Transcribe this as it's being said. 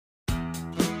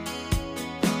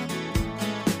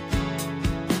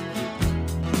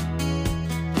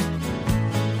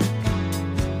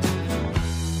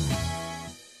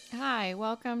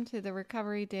Welcome to the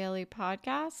Recovery Daily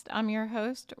podcast. I'm your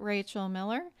host, Rachel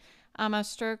Miller. I'm a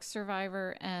stroke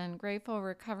survivor and grateful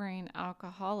recovering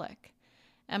alcoholic.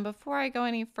 And before I go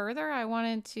any further, I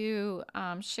wanted to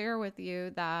share with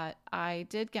you that I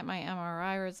did get my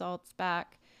MRI results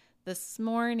back this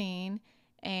morning,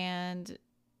 and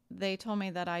they told me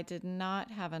that I did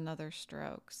not have another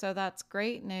stroke. So that's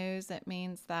great news. It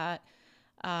means that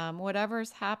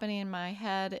whatever's happening in my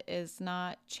head is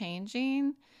not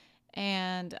changing,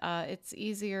 and it's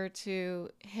easier to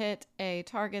hit a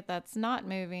target that's not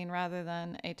moving rather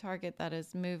than a target that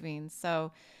is moving.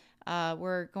 So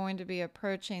we're going to be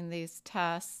approaching these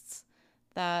tests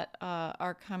that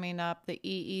are coming up, the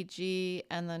EEG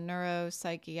and the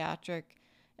neuropsychiatric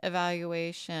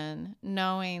evaluation,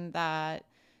 knowing that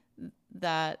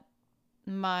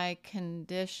my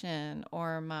condition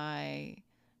or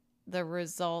the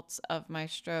results of my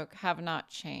stroke have not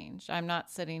changed. I'm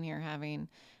not sitting here having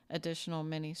additional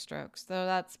mini strokes. So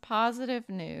that's positive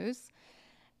news.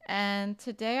 And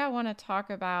today I want to talk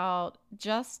about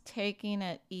just taking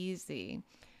it easy.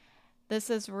 This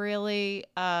is really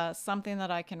something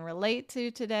that I can relate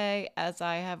to today, as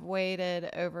I have waited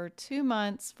over 2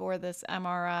 months for this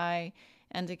MRI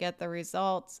and to get the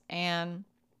results. And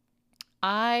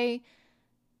I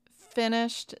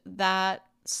finished that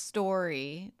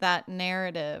story, that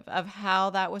narrative of how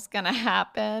that was going to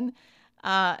happen,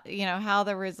 how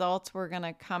the results were going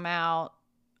to come out.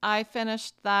 I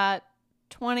finished that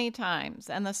 20 times,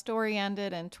 and the story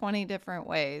ended in 20 different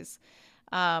ways.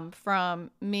 From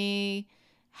me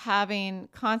having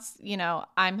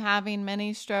I'm having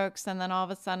many strokes, and then all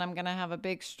of a sudden I'm going to have a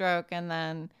big stroke, and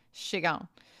then she gone.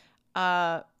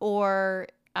 Or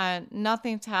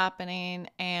nothing's happening,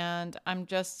 and I'm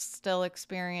just still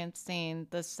experiencing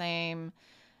the same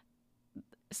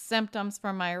symptoms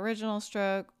from my original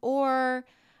stroke, or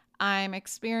I'm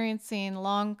experiencing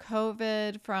long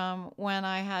COVID from when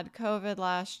I had COVID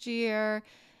last year.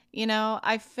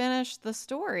 I finished the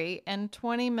story in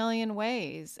 20 million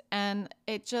ways, and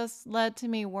it just led to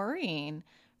me worrying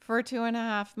for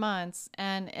 2.5 months.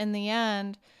 And in the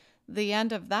end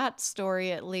of that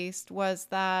story, at least, was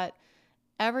that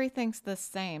everything's the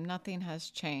same. Nothing has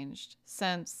changed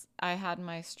since I had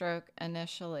my stroke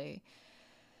initially.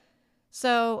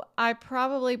 So I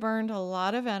probably burned a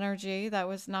lot of energy that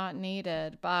was not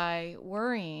needed by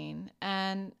worrying.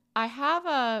 And I have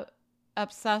a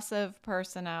obsessive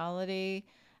personality.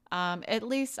 At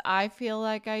least I feel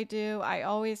like I do. I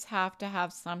always have to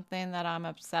have something that I'm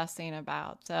obsessing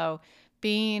about. So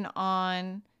being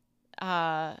on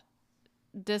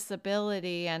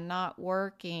disability and not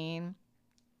working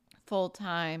full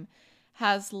time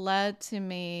has led to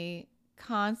me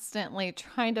constantly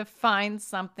trying to find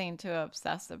something to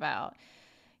obsess about.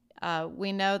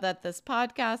 We know that this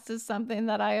podcast is something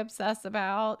that I obsess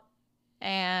about,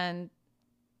 and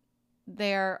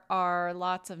there are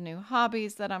lots of new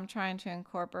hobbies that I'm trying to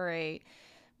incorporate.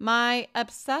 My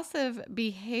obsessive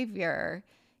behavior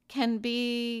can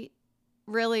be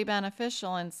really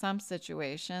beneficial in some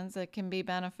situations. It can be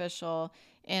beneficial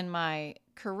in my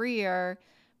career,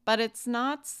 but it's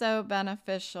not so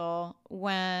beneficial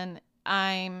when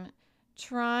I'm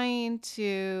trying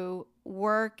to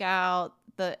work out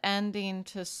the ending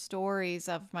to stories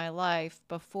of my life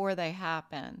before they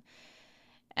happen,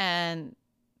 and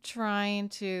trying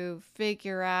to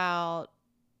figure out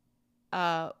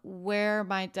where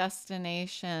my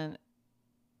destination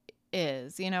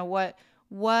is.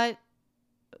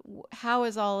 How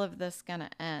is all of this going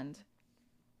to end?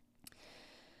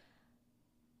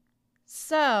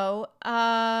 So,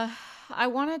 I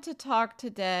wanted to talk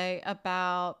today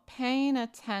about paying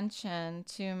attention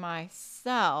to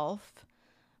myself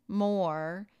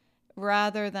more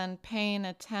rather than paying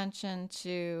attention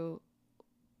to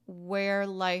where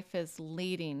life is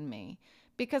leading me,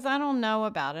 because I don't know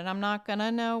about it. I'm not going to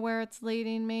know where it's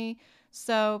leading me.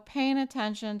 So paying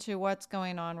attention to what's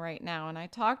going on right now. And I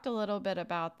talked a little bit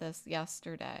about this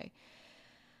yesterday.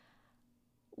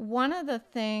 One of the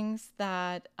things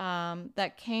that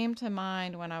came to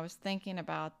mind when I was thinking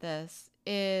about this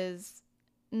is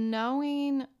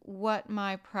knowing what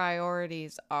my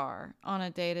priorities are on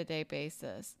a day-to-day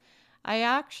basis. I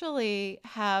actually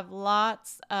have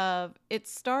it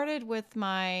started with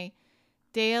my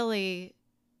daily,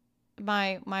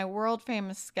 my world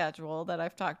famous schedule that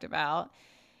I've talked about.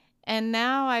 And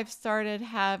now I've started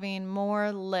having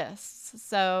more lists.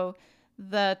 So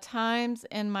the times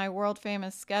in my world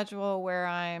famous schedule where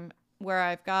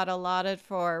I've got allotted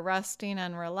for resting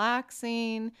and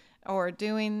relaxing or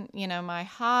doing, my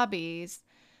hobbies,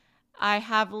 I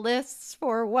have lists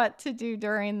for what to do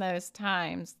during those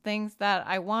times, things that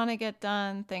I want to get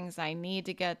done, things I need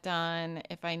to get done.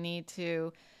 If I need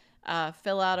to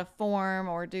fill out a form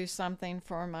or do something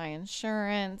for my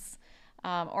insurance,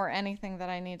 or anything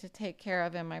that I need to take care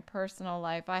of in my personal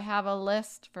life, I have a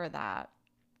list for that.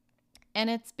 And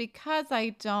it's because I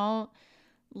don't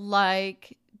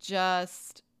like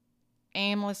just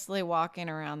aimlessly walking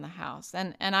around the house.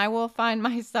 And I will find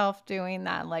myself doing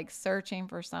that, like searching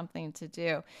for something to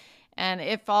do. And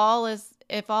if all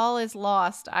is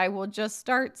lost, I will just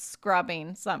start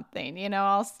scrubbing something.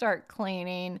 I'll start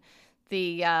cleaning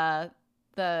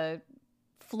the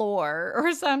floor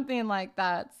or something like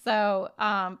that. So,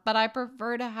 but I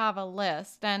prefer to have a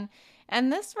list. And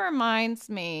this reminds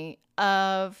me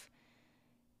of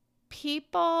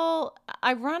people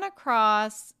I run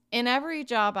across in every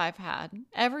job I've had,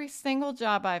 every single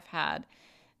job I've had,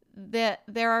 that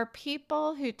there are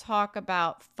people who talk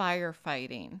about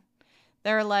firefighting.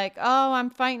 They're like, oh, I'm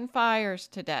fighting fires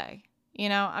today.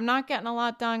 I'm not getting a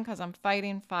lot done because I'm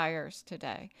fighting fires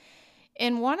today.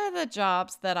 In one of the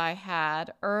jobs that I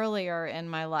had earlier in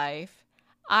my life,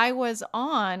 I was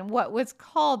on what was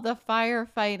called the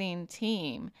firefighting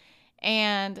team.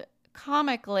 And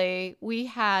comically, we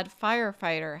had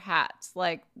firefighter hats,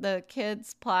 like the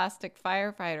kids' plastic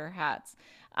firefighter hats.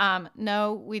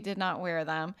 No, we did not wear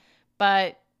them,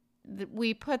 but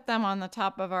we put them on the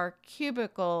top of our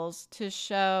cubicles to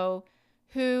show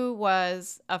who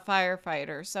was a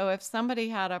firefighter. So if somebody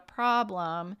had a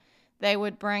problem, they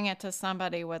would bring it to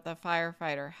somebody with a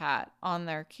firefighter hat on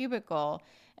their cubicle.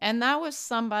 And that was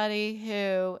somebody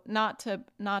who, not to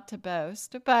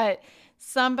boast, but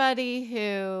somebody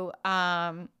who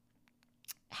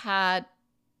had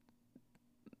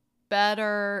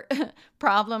better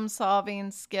problem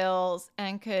solving skills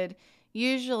and could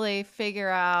usually figure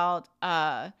out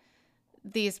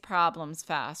these problems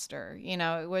faster.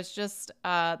 It was just,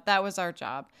 that was our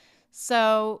job.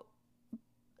 So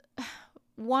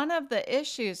one of the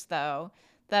issues, though,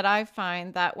 that I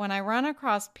find that when I run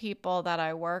across people that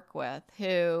I work with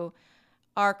who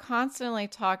are constantly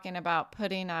talking about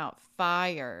putting out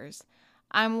fires,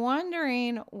 I'm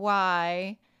wondering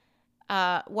why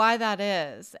that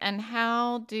is, and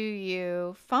how do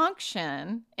you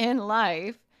function in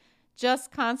life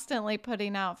just constantly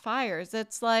putting out fires?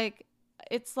 It's like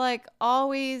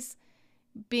always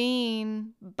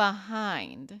being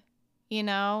behind,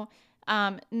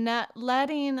 not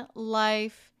letting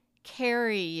life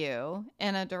carry you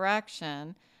in a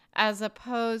direction, as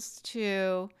opposed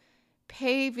to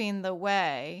paving the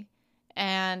way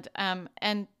and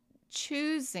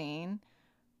choosing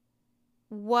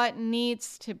what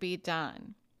needs to be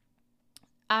done.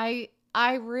 I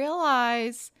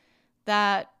realize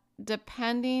that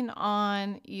depending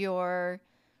on your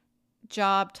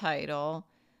job title,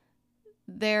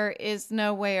 there is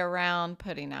no way around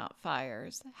putting out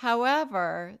fires.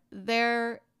 However,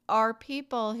 there are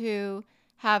people who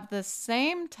have the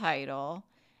same title,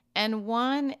 and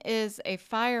one is a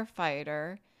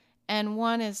firefighter and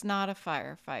one is not a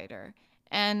firefighter.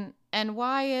 And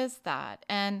why is that?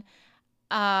 And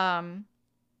I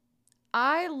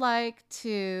like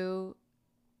to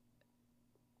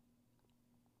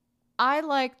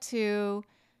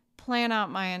plan out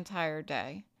my entire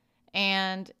day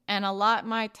and allot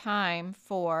my time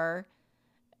for,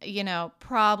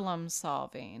 problem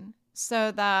solving,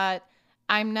 so that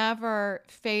I'm never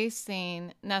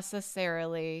facing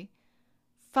necessarily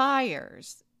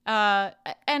fires.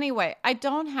 Anyway, I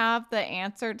don't have the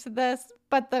answer to this,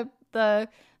 but the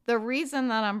reason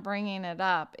that I'm bringing it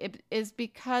up is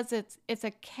because it's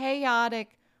a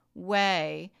chaotic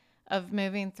way of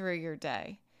moving through your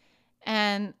day.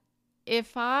 And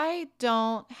if I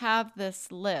don't have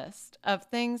this list of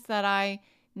things that I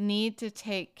need to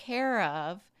take care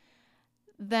of,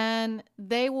 then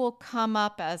they will come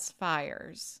up as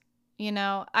fires.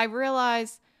 I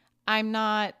realize I'm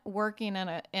not working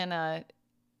in a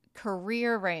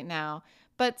career right now,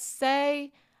 but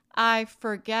say I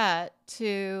forget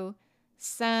to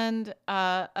send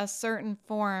a certain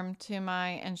form to my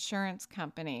insurance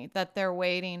company that they're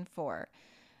waiting for.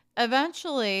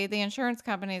 Eventually, the insurance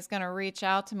company is going to reach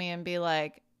out to me and be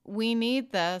like, we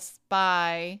need this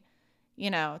by,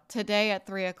 today at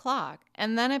 3:00.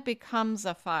 And then it becomes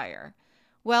a fire.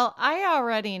 Well, I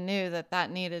already knew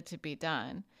that needed to be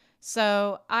done.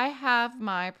 So I have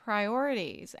my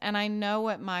priorities and I know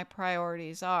what my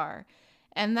priorities are.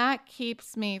 And that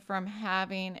keeps me from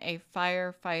having a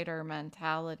firefighter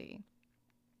mentality.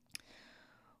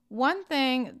 One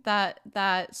thing that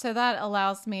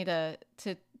allows me to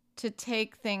to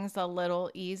take things a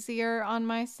little easier on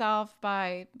myself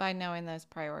by knowing those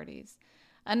priorities.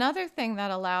 Another thing that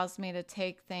allows me to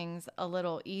take things a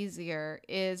little easier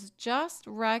is just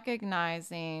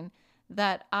recognizing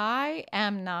that I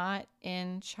am not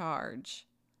in charge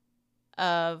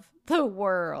of the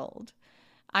world.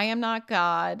 I am not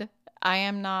God. I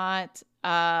am not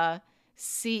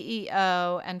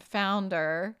CEO and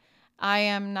founder. I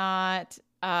am not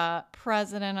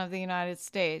president of the United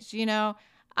States.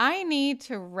 I need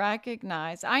to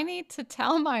recognize, I need to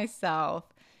tell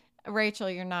myself, Rachel,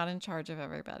 you're not in charge of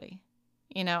everybody.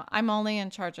 I'm only in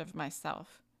charge of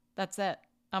myself. That's it.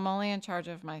 I'm only in charge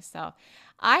of myself.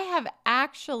 I have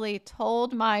actually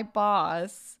told my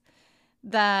boss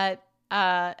that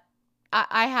I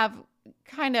have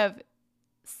kind of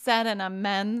said an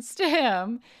amends to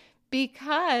him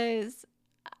because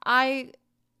I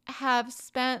have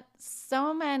spent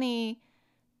so many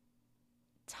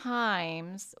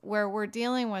times where we're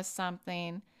dealing with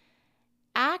something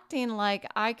acting like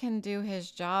I can do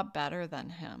his job better than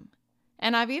him.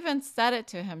 And I've even said it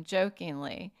to him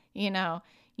jokingly, you know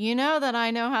that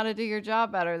I know how to do your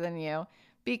job better than you,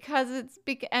 because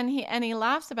and he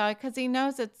laughs about it because he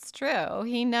knows it's true.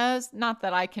 He knows not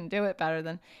that I can do it better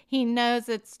than, he knows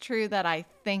it's true that I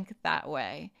think that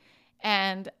way.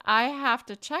 And I have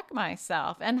to check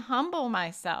myself and humble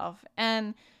myself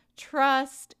and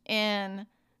trust in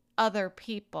other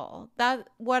people. That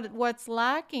what's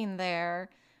lacking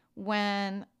there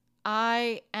when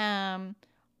I am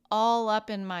all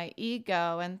up in my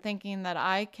ego and thinking that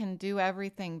I can do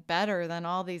everything better than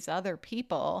all these other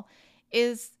people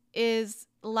is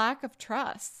lack of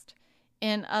trust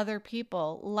in other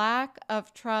people, lack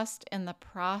of trust in the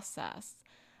process,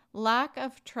 lack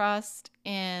of trust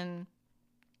in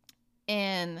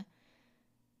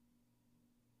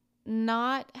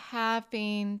not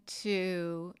having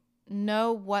to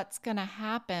know what's going to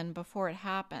happen before it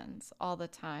happens all the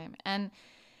time. And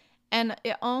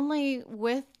only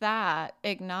with that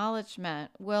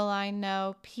acknowledgement will I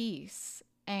know peace.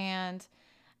 And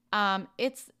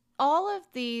it's all of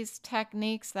these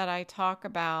techniques that I talk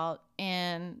about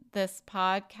in this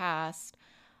podcast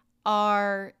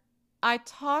I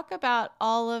talk about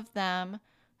all of them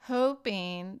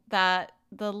hoping that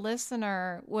the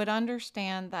listener would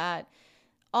understand that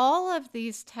all of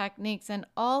these techniques and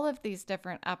all of these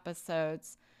different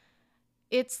episodes,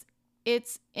 it's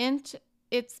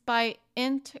by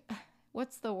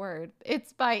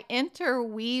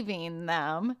interweaving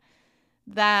them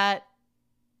that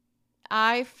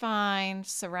I find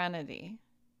serenity.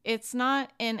 It's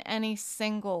not in any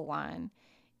single one.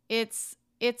 It's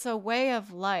a way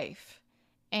of life.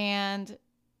 And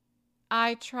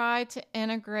I try to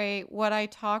integrate what I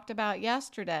talked about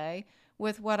yesterday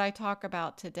with what I talk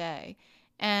about today.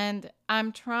 And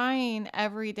I'm trying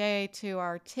every day to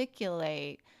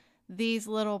articulate these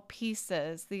little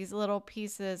pieces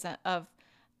of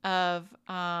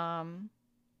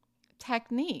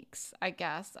techniques, I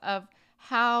guess, of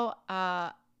how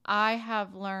I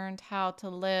have learned how to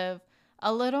live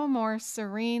a little more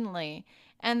serenely.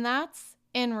 And that's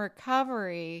in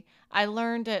recovery. I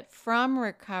learned it from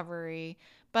recovery,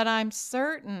 but I'm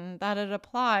certain that it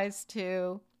applies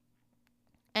to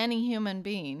any human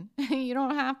being. You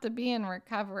don't have to be in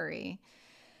recovery.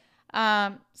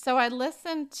 So I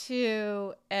listened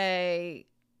to a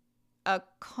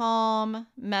Calm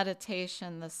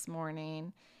meditation this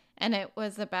morning, and it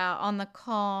was on the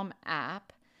Calm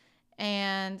app,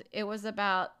 and it was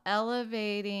about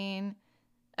alleviating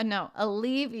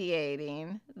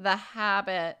the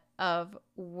habit of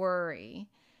worry.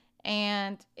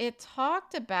 And it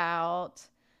talked about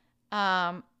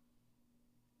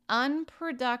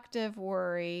unproductive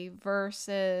worry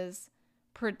versus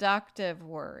productive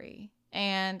worry,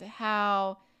 and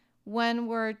how when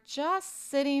we're just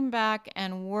sitting back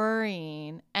and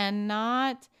worrying and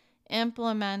not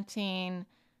implementing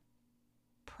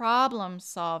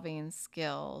problem-solving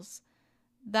skills,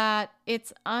 that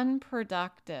it's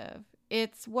unproductive.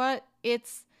 It's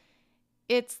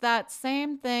that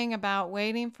same thing about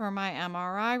waiting for my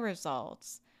MRI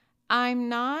results. I'm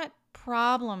not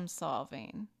problem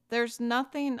solving. There's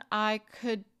nothing I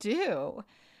could do.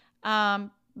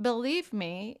 Believe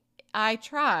me, I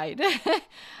tried.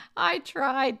 I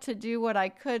tried to do what I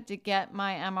could to get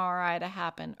my MRI to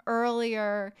happen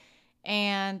earlier.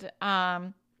 And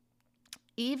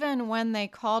even when they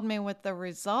called me with the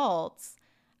results,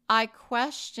 I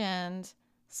questioned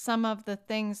some of the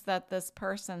things that this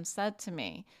person said to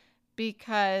me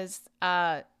because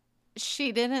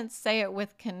she didn't say it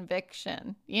with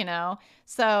conviction,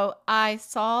 So I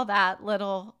saw that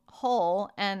little hole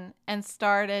and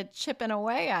started chipping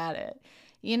away at it,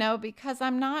 because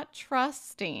I'm not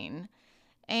trusting.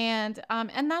 And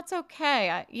that's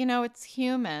okay. It's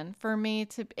human for me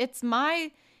to, it's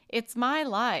my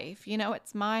life,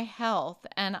 it's my health,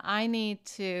 and I need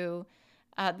to,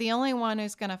 the only one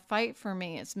who's going to fight for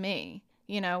me is me,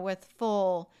 uh,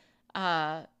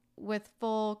 with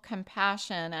full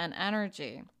compassion and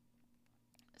energy.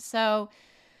 So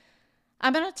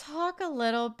I'm going to talk a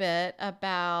little bit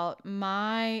about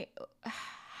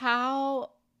how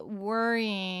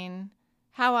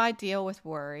how I deal with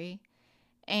worry.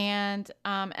 And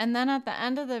then at the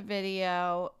end of the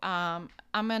video, I'm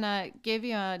going to give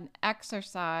you an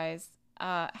exercise,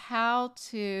 how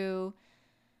to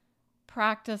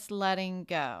practice letting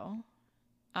go.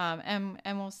 And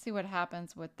we'll see what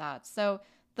happens with that. So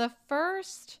the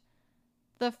first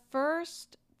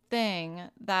thing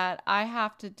that I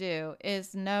have to do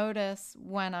is notice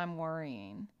when I'm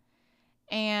worrying.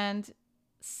 And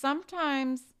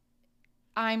sometimes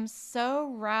I'm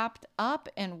so wrapped up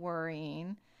in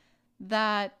worrying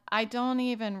that I don't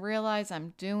even realize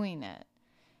I'm doing it.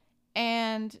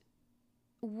 And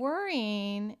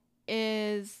worrying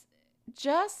is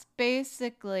just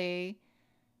basically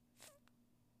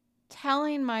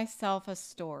telling myself a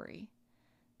story.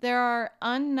 There are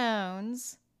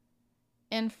unknowns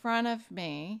in front of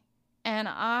me, and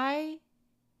I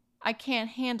can't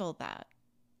handle that.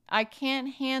 I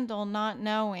can't handle not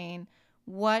knowing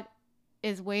what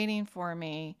is waiting for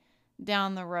me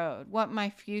down the road, what my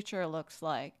future looks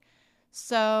like.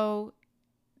 So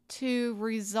to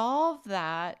resolve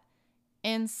that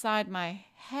inside my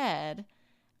head,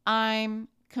 I'm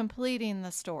completing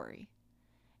the story.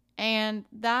 And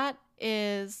that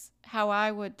is how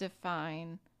I would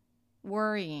define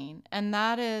worrying. And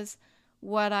that is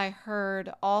what I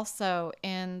heard also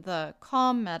in the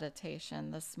calm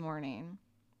meditation this morning.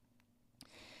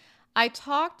 I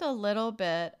talked a little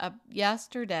bit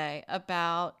yesterday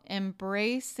about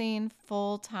embracing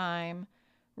full-time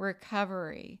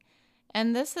recovery.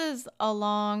 And this is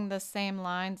along the same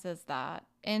lines as that.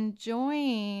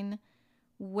 Enjoying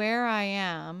where I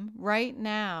am right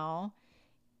now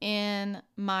in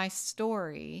my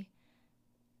story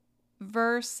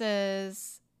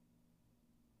versus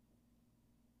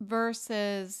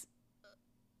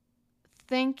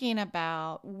thinking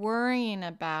about, worrying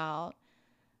about,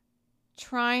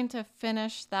 trying to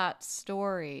finish that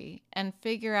story and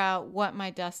figure out what my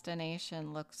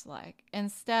destination looks like.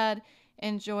 Instead,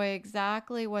 enjoy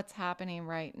exactly what's happening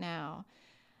right now.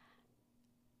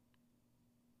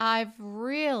 I've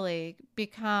really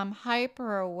become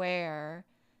hyper aware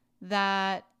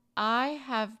that I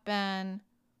have been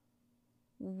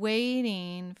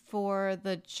waiting for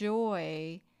the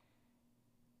joy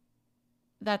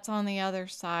that's on the other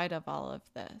side of all of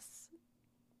this.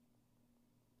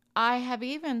 I have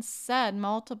even said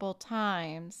multiple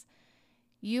times,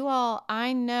 you all,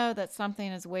 I know that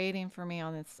something is waiting for me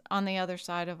on the other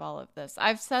side of all of this.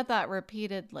 I've said that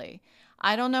repeatedly.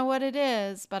 I don't know what it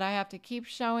is, but I have to keep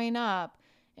showing up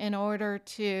in order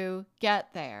to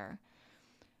get there.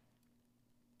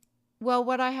 Well,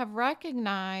 what I have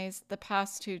recognized the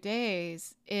past 2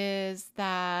 days is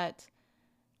that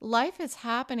life is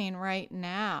happening right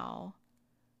now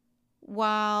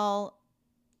while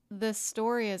this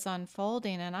story is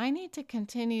unfolding, and I need to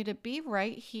continue to be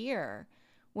right here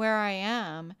where I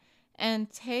am and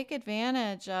take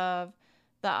advantage of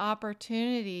the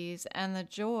opportunities and the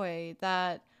joy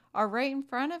that are right in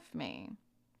front of me.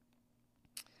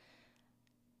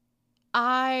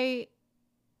 I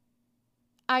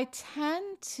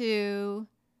tend to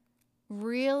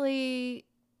really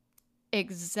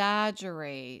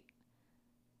exaggerate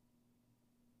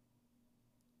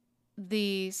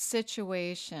the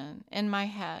situation in my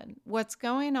head. What's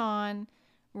going on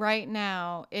right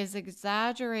now is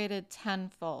exaggerated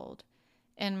tenfold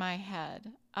in my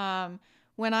head.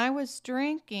 When I was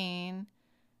drinking,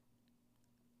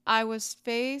 I was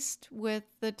faced with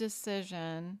the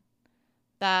decision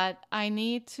that I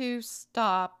need to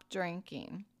stop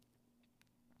drinking.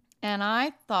 And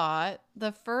I thought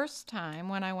the first time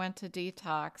when I went to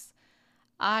detox,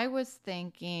 I was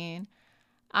thinking,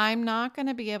 I'm not going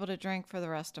to be able to drink for the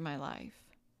rest of my life.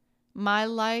 My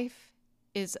life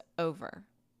is over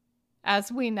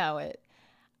as we know it.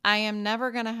 I am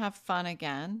never going to have fun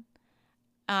again.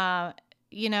 And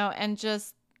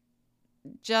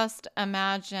just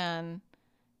imagine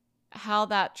how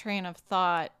that train of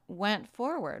thought went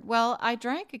forward. Well, I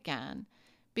drank again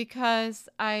because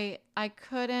I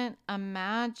couldn't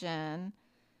imagine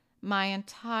my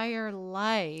entire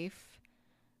life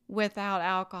without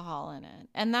alcohol in it.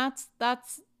 And that's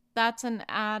an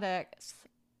addict's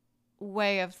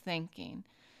way of thinking.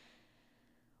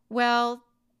 Well,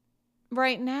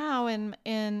 right now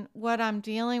in what I'm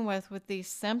dealing with these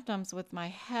symptoms, with my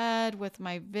head, with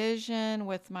my vision,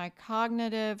 with my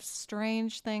cognitive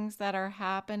strange things that are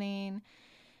happening,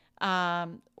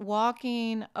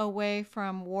 walking away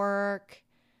from work,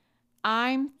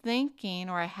 I'm thinking,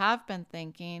 or I have been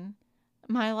thinking,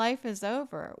 my life is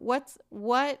over.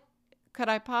 What could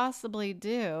I possibly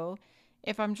do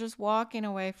if I'm just walking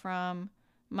away from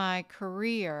my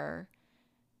career?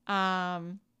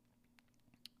 Um,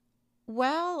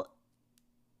 well,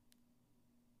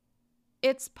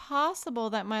 it's possible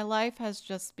that my life has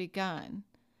just begun.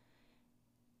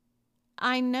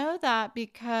 I know that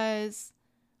because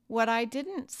what I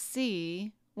didn't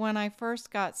see when I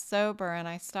first got sober and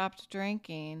I stopped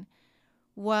drinking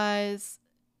was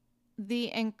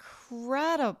the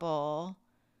incredible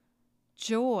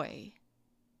joy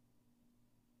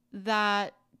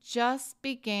that just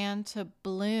began to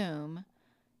bloom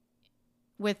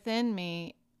within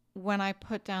me when I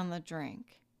put down the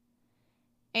drink.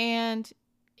 And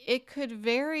it could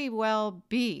very well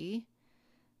be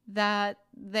that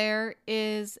there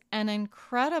is an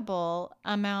incredible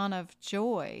amount of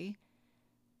joy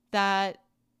that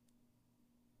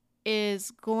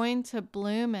is going to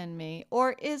bloom in me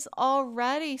or is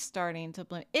already starting to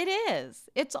bloom. It is.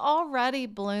 It's already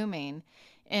blooming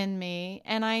in me.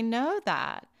 And I know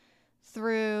that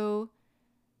through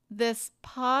this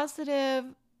positive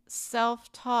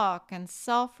self talk and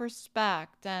self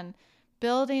respect and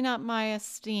building up my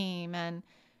esteem and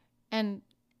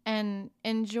and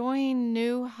enjoying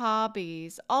new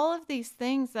hobbies, all of these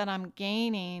things that I'm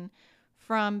gaining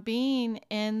from being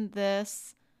in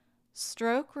this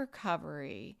stroke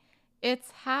recovery.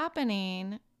 It's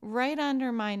happening right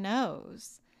under my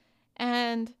nose.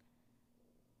 And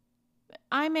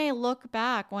I may look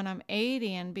back when I'm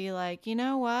 80 and be like, you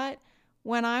know what?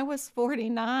 When I was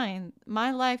 49,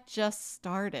 my life just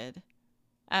started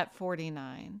at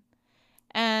 49.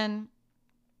 And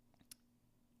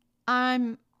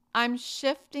I'm I'm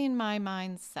shifting my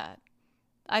mindset.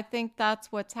 I think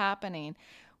that's what's happening.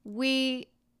 We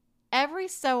every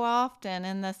so often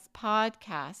in this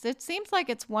podcast, it seems like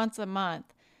it's once a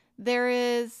month, there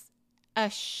is a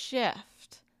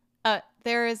shift.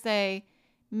 There is a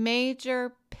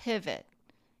major pivot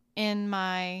in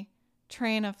my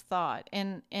train of thought,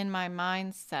 in my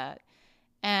mindset.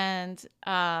 And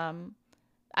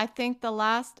I think the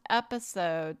last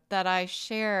episode that I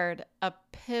shared a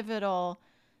pivotal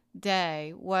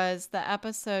day was the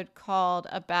episode called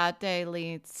A Bad Day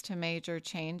Leads to Major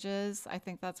Changes. I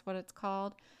think that's what it's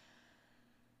called.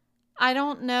 I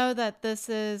don't know that this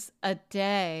is a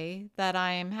day that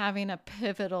I am having a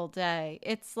pivotal day.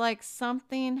 It's like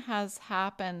something has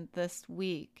happened this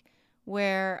week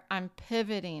where I'm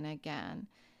pivoting again.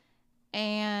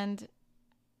 And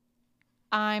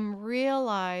I'm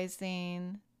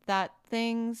realizing that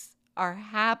things are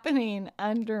happening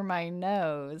under my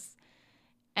nose.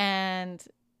 And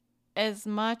as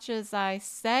much as I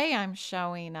say I'm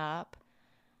showing up,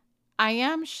 I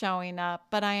am showing up,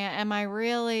 but am I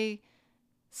really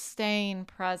staying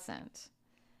present?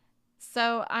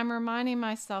 So I'm reminding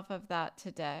myself of that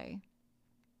today.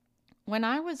 When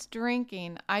I was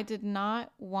drinking, I did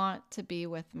not want to be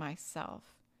with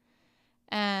myself.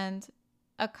 And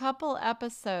a couple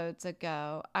episodes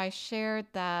ago, I shared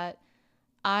that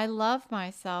I love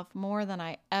myself more than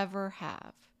I ever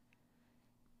have.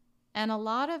 And a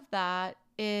lot of that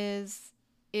is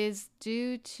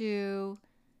due to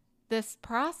this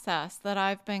process that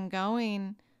I've been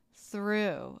going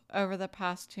through over the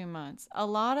past 2 months. A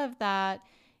lot of that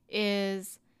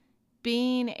is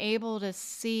being able to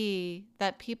see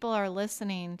that people are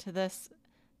listening to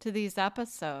these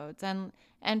episodes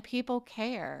and people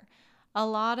care. A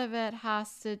lot of it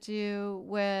has to do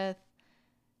with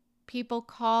people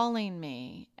calling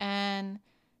me and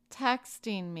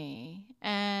texting me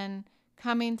and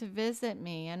coming to visit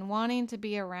me and wanting to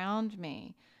be around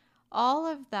me. All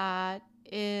of that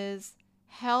is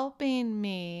helping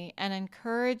me and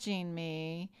encouraging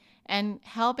me and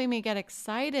helping me get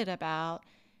excited about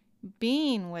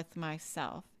being with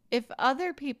myself. If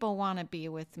other people want to be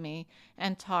with me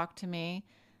and talk to me,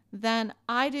 then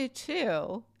I do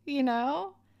too, you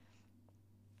know?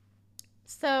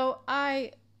 So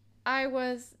I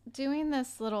was doing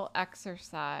this little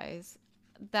exercise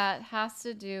that has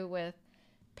to do with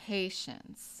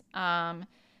patience,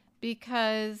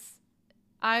 because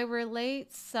I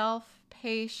relate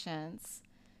self-patience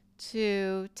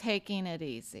to taking it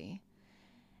easy.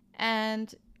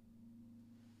 And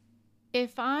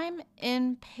if I'm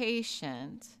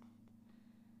impatient,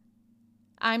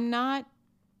 I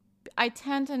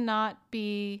tend to not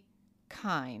be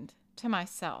kind to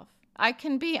myself. I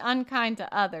can be unkind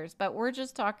to others, but we're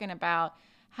just talking about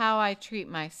how I treat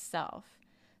myself.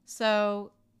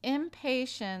 So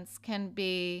impatience can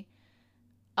be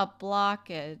a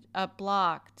blockage, a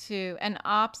block to an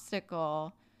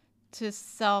obstacle to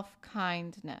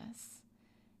self-kindness.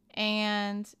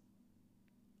 And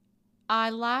I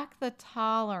lack the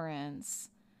tolerance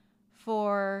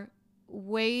for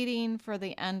waiting for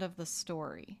the end of the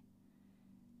story.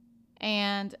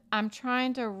 And I'm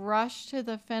trying to rush to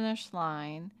the finish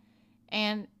line,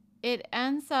 and it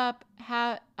ends up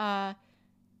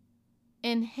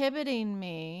inhibiting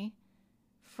me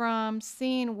from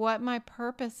seeing what my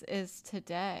purpose is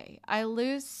today. I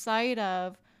lose sight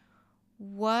of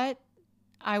what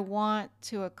I want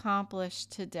to accomplish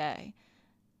today.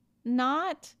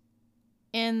 Not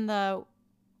in the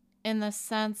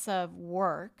sense of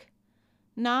work,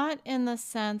 not in the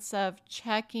sense of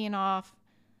checking off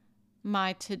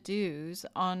my to-dos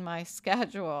on my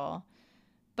schedule,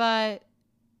 but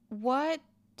what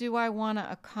do I want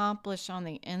to accomplish on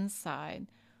the inside?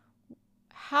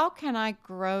 How can I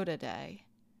grow today?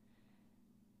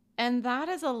 And that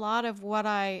is a lot of what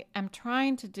I am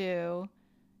trying to do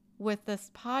with this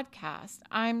podcast.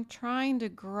 I'm trying to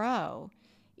grow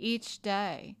each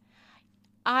day.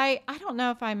 I don't know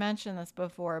if I mentioned this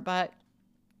before, but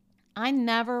I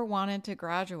never wanted to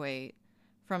graduate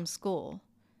from school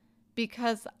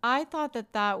because I thought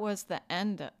that was the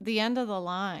end of the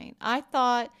line. I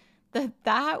thought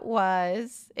that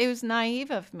was, it was naive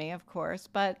of me, of course,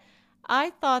 but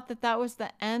I thought that was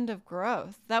the end of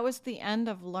growth. That was the end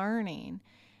of learning.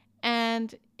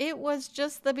 And it was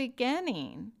just the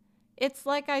beginning. It's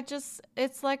like I just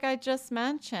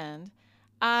mentioned.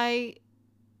 I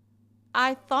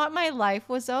thought my life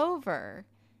was over,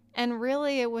 and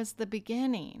really it was the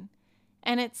beginning.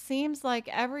 And it seems like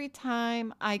every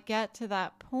time I get to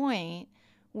that point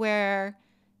where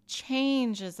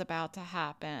change is about to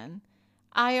happen,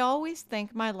 I always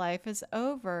think my life is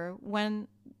over when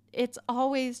it's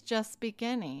always just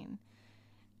beginning.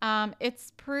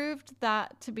 It's proved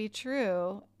that to be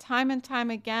true time and time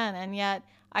again, and yet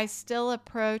I still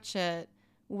approach it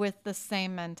with the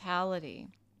same mentality.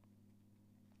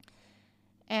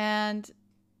 And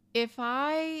if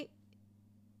I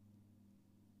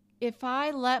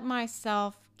let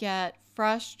myself get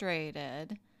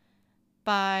frustrated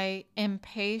by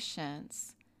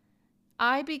impatience,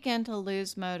 I begin to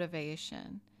lose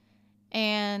motivation.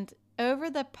 And over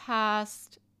the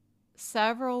past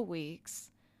several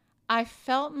weeks, I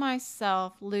felt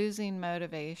myself losing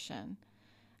motivation.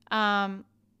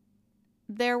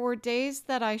 There were days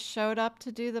that I showed up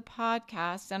to do the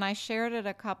podcast, and I shared it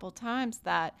a couple times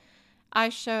that I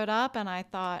showed up and I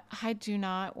thought, I do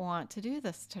not want to do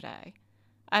this today.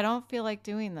 I don't feel like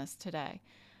doing this today.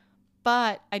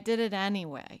 But I did it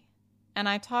anyway. And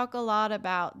I talk a lot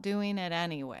about doing it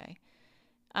anyway.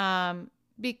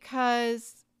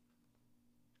 Because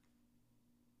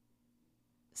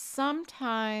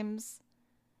sometimes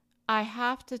I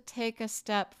have to take a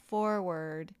step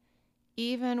forward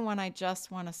even when I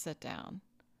just want to sit down.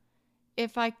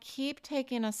 If I keep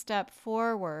taking a step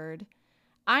forward,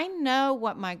 I know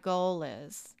what my goal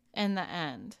is in the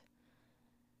end.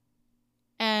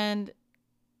 And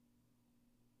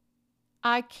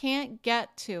I can't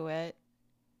get to it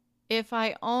if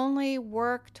I only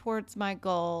work towards my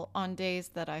goal on days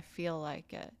that I feel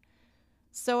like it.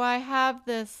 So I have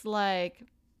this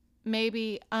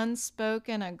maybe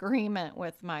unspoken agreement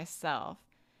with myself.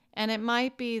 And it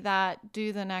might be that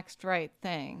do the next right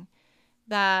thing,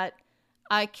 that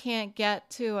I can't get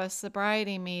to a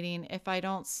sobriety meeting if I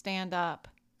don't stand up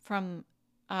from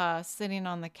sitting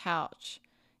on the couch.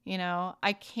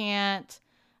 I can't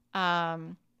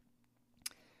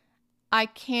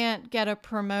get a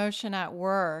promotion at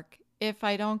work if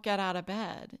I don't get out of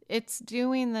bed. It's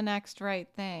doing the next right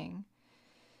thing.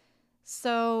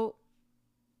 So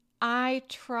I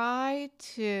try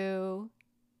to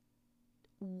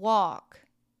walk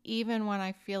even when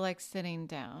I feel like sitting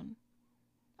down.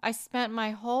 I spent my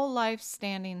whole life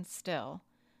standing still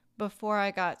before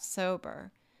I got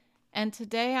sober. And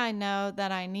today I know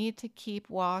that I need to keep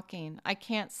walking. I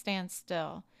can't stand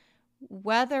still.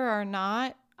 Whether or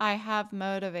not I have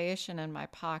motivation in my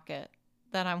pocket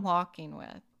that I'm walking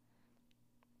with.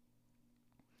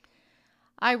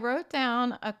 I wrote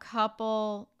down a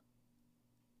couple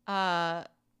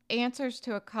answers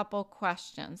to a couple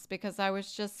questions because I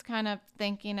was just kind of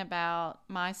thinking about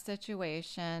my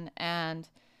situation and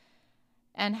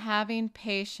having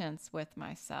patience with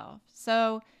myself.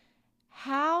 So,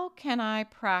 how can I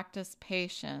practice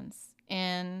patience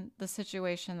in the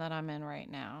situation that I'm in right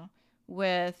now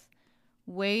with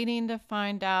waiting to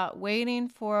find out, waiting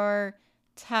for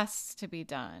tests to be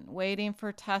done, waiting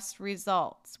for test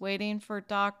results, waiting for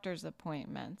doctor's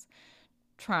appointments,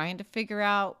 trying to figure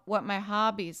out what my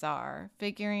hobbies are,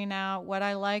 figuring out what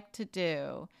I like to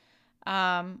do.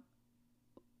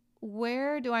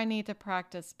 Where do I need to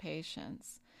practice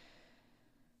patience?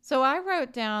 So I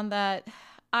wrote down that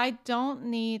I don't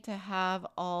need to have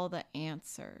all the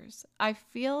answers. I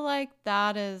feel like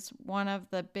that is one of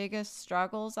the biggest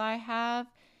struggles I have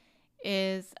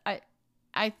is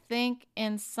I think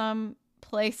in some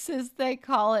places they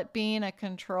call it being a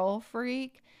control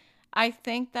freak. I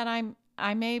think that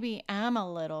I maybe am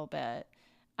a little bit.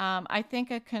 I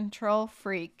think a control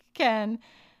freak can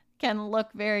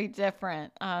look very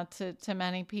different to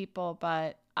many people,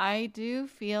 but I do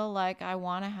feel like I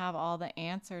want to have all the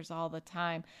answers all the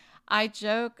time. I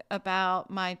joke about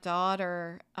my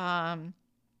daughter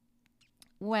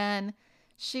when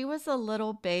she was a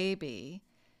little baby.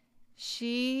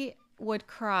 She would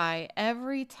cry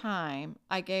every time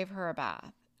I gave her a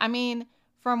bath. I mean,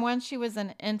 from when she was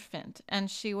an infant and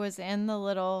she was in the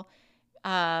little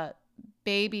uh,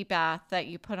 baby bath that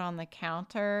you put on the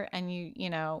counter and you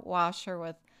wash her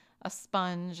with a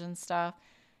sponge and stuff.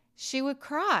 She would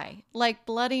cry, like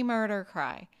bloody murder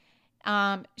cry.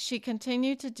 She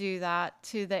continued to do that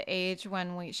to the age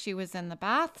when she was in the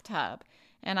bathtub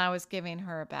and I was giving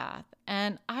her a bath.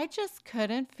 And I just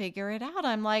couldn't figure it out.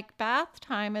 I'm like, bath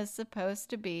time is supposed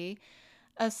to be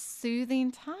a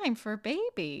soothing time for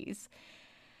babies.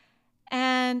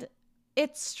 And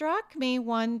it struck me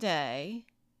one day,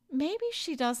 maybe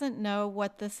she doesn't know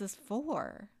what this is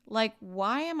for. Like,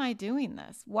 why am I doing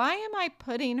this? Why am I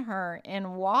putting her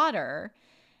in water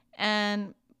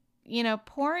and,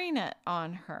 pouring it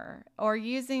on her or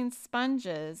using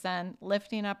sponges and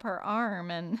lifting up her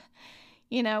arm? And,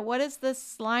 what is this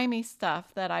slimy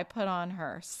stuff that I put on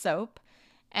her? Soap.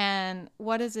 And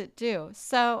what does it do?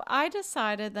 So I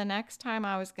decided the next time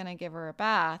I was going to give her a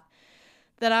bath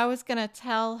that I was going to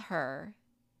tell her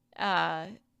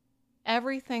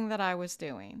everything that I was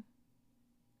doing.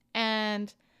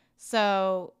 And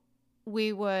so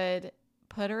we would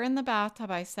put her in the bathtub.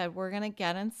 I said, we're going to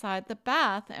get inside the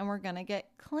bath and we're going to get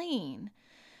clean.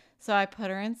 So I put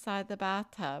her inside the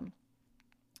bathtub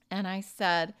and I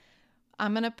said,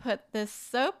 I'm going to put this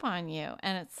soap on you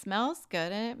and it smells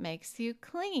good and it makes you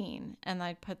clean. And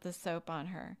I'd put the soap on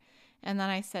her. And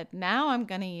then I said, now I'm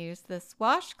going to use this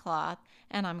washcloth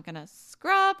and I'm going to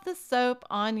scrub the soap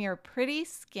on your pretty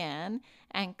skin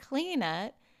and clean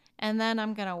it. And then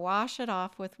I'm going to wash it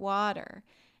off with water.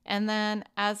 And then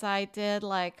as I did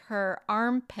like her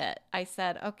armpit, I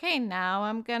said, okay, now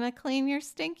I'm going to clean your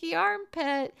stinky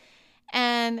armpit.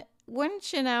 And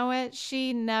wouldn't you know it,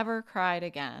 she never cried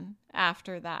again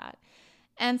after that.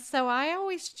 And so I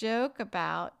always joke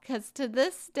about, because to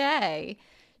this day,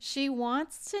 she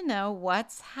wants to know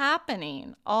what's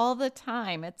happening all the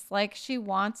time. It's like she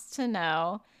wants to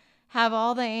know, have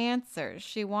all the answers.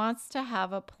 She wants to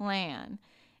have a plan.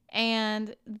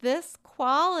 And this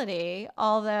quality,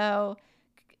 although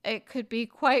it could be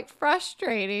quite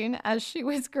frustrating as she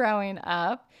was growing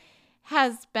up,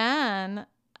 has been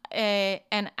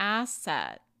an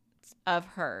asset of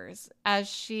hers as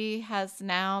she has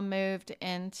now moved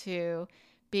into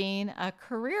being a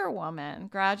career woman,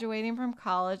 graduating from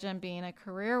college and being a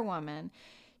career woman.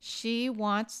 She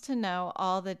wants to know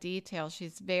all the details.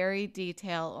 She's very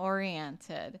detail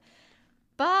oriented.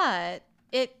 But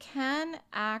it can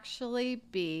actually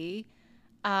be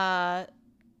an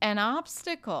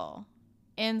obstacle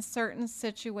in certain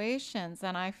situations.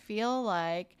 And I feel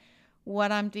like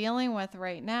what I'm dealing with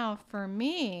right now, for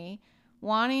me,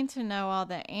 wanting to know all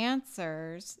the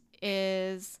answers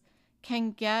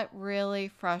can get really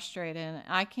frustrated.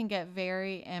 I can get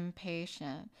very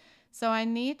impatient. So I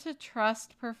need to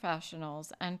trust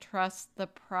professionals and trust the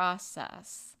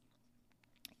process.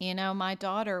 My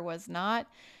daughter was not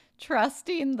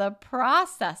trusting the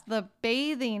process, the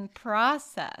bathing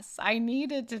process. I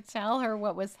needed to tell her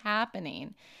what was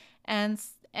happening. And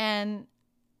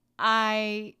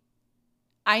I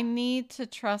need to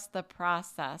trust the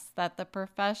process that the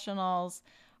professionals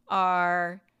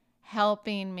are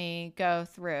helping me go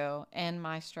through in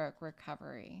my stroke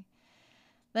recovery.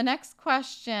 The next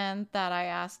question that I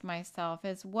asked myself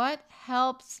is, what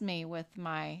helps me with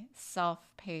my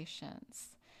self-patience?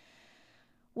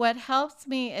 What helps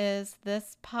me is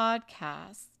this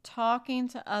podcast, talking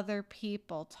to other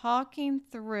people, talking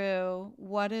through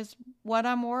what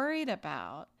I'm worried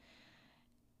about.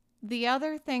 The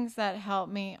other things that help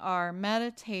me are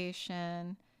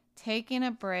meditation, taking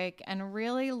a break and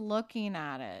really looking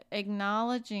at it,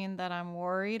 acknowledging that I'm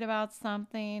worried about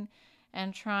something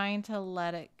and trying to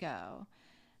let it go.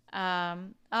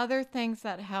 Other things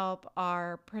that help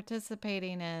are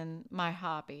participating in my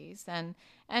hobbies and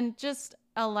just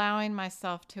allowing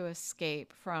myself to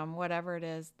escape from whatever it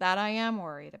is that I am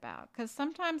worried about, because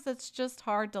sometimes it's just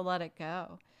hard to let it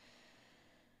go.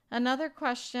 Another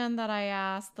question that I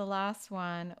asked, the last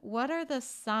one, what are the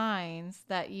signs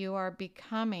that you are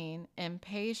becoming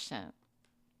impatient?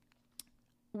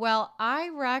 Well, I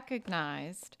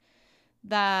recognized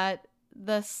that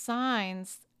the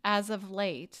signs as of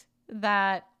late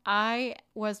that I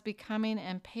was becoming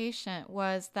impatient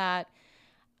was that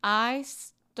I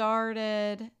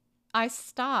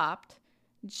stopped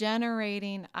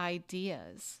generating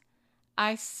ideas.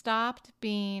 I stopped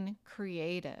being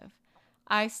creative.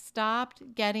 I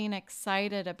stopped getting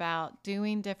excited about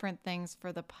doing different things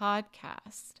for the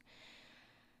podcast.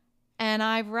 And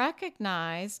I've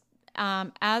recognized,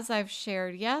 as I've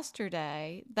shared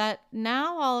yesterday, that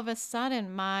now all of a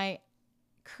sudden my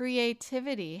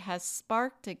creativity has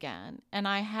sparked again and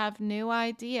I have new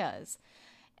ideas.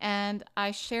 And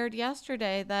I shared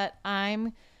yesterday that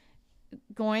I'm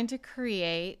going to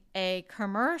create a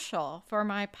commercial for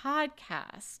my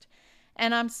podcast.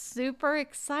 And I'm super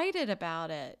excited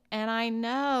about it. And I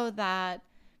know that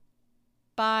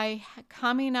by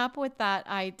coming up with that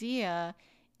idea,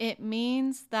 it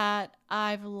means that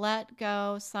I've let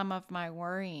go some of my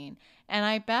worrying. And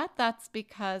I bet that's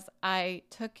because I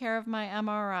took care of my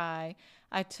MRI.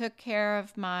 I took care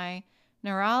of my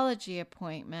neurology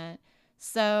appointment.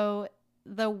 So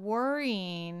the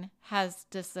worrying has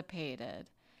dissipated.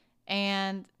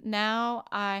 And now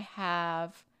I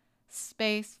have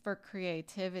space for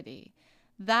creativity.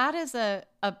 That is a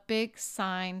big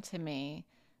sign to me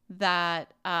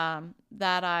that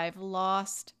that I've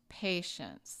lost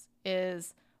patience,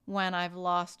 is when I've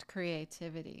lost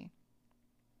creativity.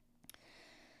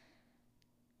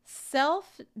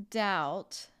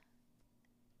 Self-doubt,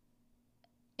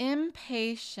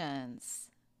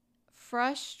 impatience,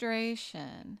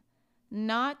 frustration,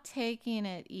 not taking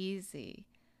it easy,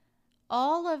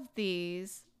 all of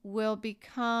these will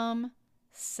become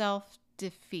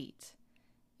self-defeat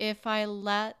if I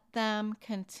let them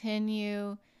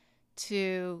continue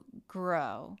to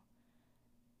grow.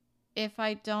 If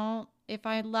I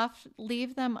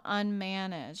leave them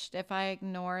unmanaged, if I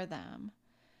ignore them.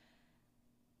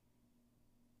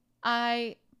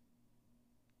 I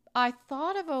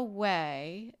thought of a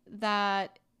way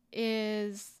that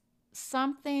is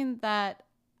something that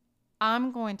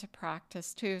I'm going to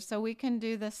practice too, so we can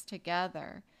do this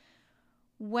together.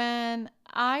 When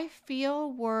I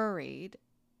feel worried,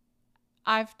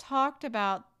 I've talked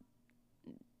about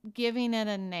giving it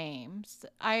a name.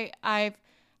 I've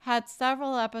had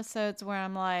several episodes where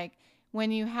I'm like,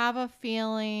 when you have a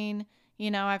feeling,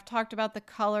 I've talked about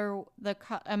the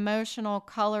emotional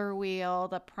color wheel,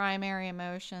 the primary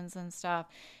emotions and stuff.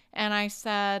 And I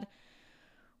said,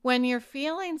 when you're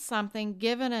feeling something,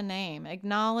 give it a name,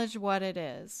 acknowledge what it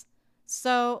is.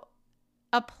 So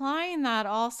applying that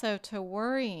also to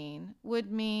worrying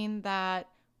would mean that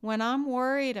when I'm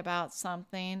worried about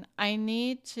something, I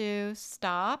need to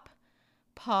stop,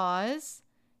 pause,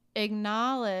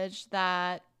 acknowledge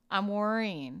that I'm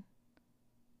worrying.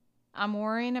 I'm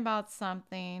worrying about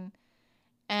something,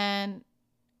 and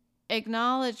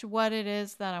acknowledge what it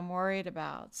is that I'm worried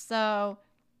about. So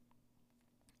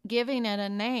giving it a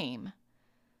name.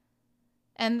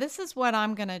 And this is what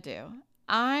I'm going to do.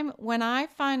 When I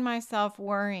find myself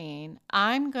worrying,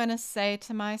 I'm going to say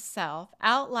to myself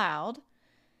out loud,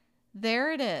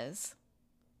 there it is.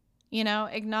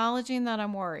 Acknowledging that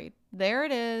I'm worried. There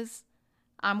it is.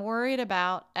 I'm worried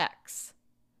about X.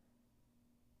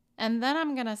 And then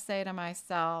I'm going to say to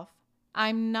myself,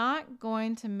 I'm not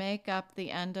going to make up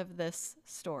the end of this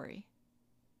story.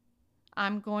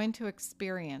 I'm going to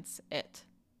experience it.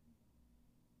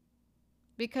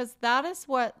 Because that is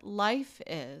what life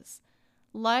is.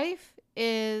 Life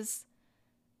is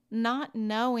not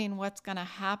knowing what's going to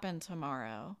happen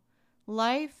tomorrow.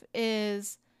 Life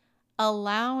is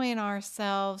allowing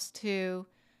ourselves to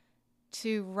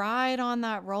ride on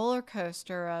that roller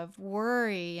coaster of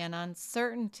worry and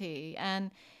uncertainty.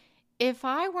 And if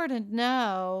I were to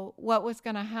know what was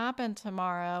going to happen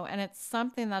tomorrow, and it's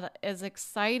something that is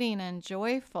exciting and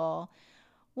joyful,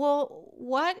 well,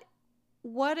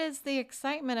 what is the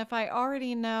excitement if I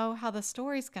already know how the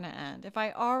story's going to end? If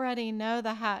I already know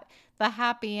the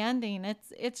happy ending,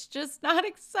 it's just not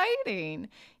exciting.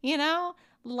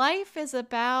 Life is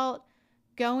about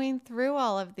going through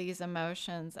all of these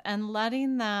emotions and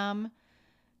letting them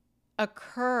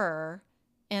occur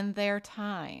in their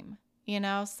time.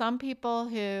 Some people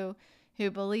who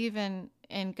believe in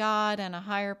in God and a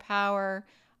higher power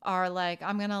are like,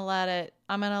 I'm going to let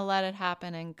it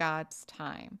happen in God's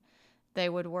time. They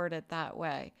would word it that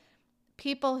way.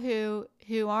 People who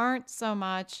aren't so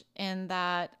much in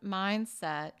that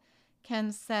mindset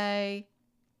can say,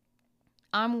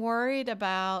 I'm worried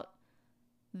about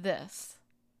this.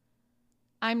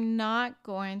 I'm not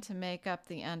going to make up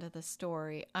the end of the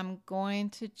story. I'm going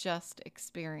to just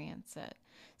experience it.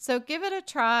 So give it a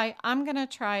try. I'm going to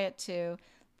try it too.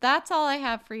 That's all I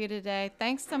have for you today.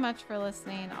 Thanks so much for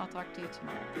listening. I'll talk to you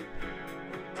tomorrow.